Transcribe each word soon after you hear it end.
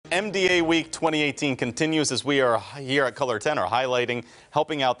MDA Week 2018 continues as we are here at Color 10 are highlighting,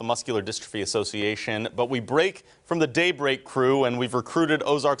 helping out the Muscular Dystrophy Association. But we break from the Daybreak crew and we've recruited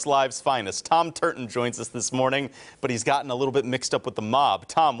Ozarks Live's finest. Tom Trtan joins us this morning, but he's gotten a little bit mixed up with the mob.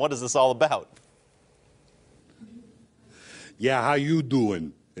 Tom, what is this all about? Yeah, how you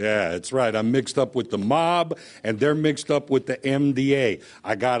doing? Yeah, that's right. I'm mixed up with the mob, and they're mixed up with the MDA.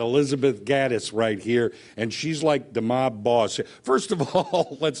 I got Elizabeth Gaddis right here, and she's like the mob boss. First of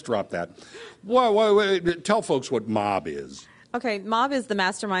all, let's drop that. Tell folks what mob is. Okay, MOB is the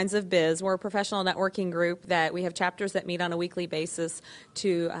Masterminds of Biz. We're a professional networking group that we have chapters that meet on a weekly basis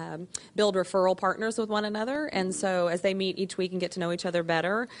to build referral partners with one another. And so as they meet each week and get to know each other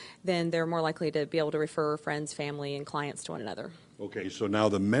better, then they're more likely to be able to refer friends, family, and clients to one another. Okay, so now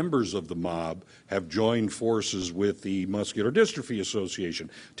the members of the mob have joined forces with the Muscular Dystrophy Association.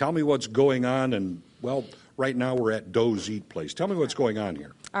 Tell me what's going on, and, well, right now we're at Doe's Eat Place. Tell me what's going on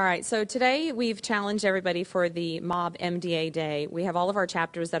here. All right, so today we've challenged everybody for the MOB MDA Day. We have all of our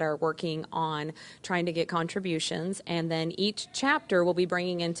chapters that are working on trying to get contributions, and then each chapter will be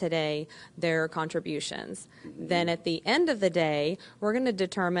bringing in today their contributions. Then at the end of the day, we're going to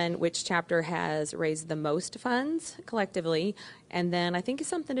determine which chapter has raised the most funds collectively, and then I think it's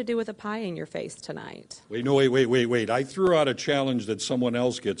something to do with a pie in your face tonight. Wait. I threw out a challenge that someone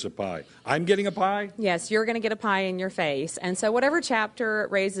else gets a pie. I'm getting a pie? Yes, you're going to get a pie in your face. And so whatever chapter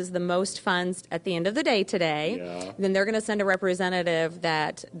raises the most funds at the end of the day today, then they're going to send a representative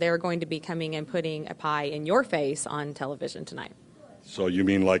that they're going to be coming and putting a pie in your face on television tonight. So you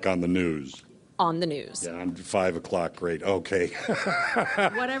mean like on the news? On the news. Yeah, on 5 o'clock, great, okay.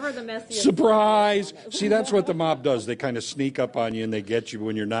 Whatever the messiest. Surprise! See, that's what the mob does. They kind of sneak up on you and they get you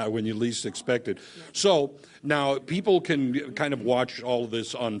when you least expect it. So now people can kind of watch all of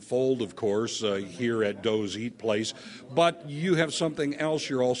this unfold, of course, here at Doe's Eat Place. But you have something else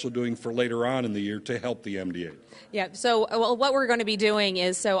you're also doing for later on in the year to help the MDA. Yeah, so what we're going to be doing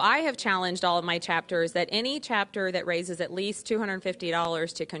is, so I have challenged all of my chapters that any chapter that raises at least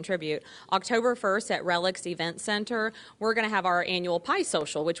 $250 to contribute, October 1st at Relics Event Center, we're going to have our annual pie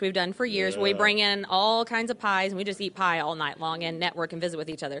social, which we've done for years. We bring in all kinds of pies, and we just eat pie all night long and network and visit with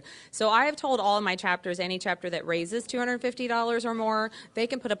each other. So I have told all of my chapters, any chapter that raises $250 or more, they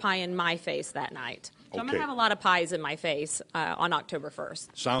can put a pie in my face that night. So I'm going to have a lot of pies in my face on October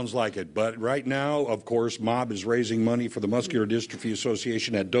 1st. Sounds like it. But right now, of course, MOB is raising money for the Muscular Dystrophy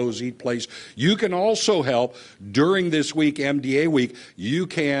Association at Doe's Eat Place. You can also help during this week, MDA Week. You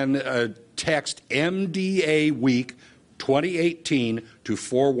can text MDA Week 2018 to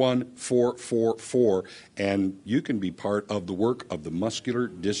 41444, and you can be part of the work of the Muscular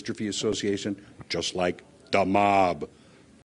Dystrophy Association, just like the MOB.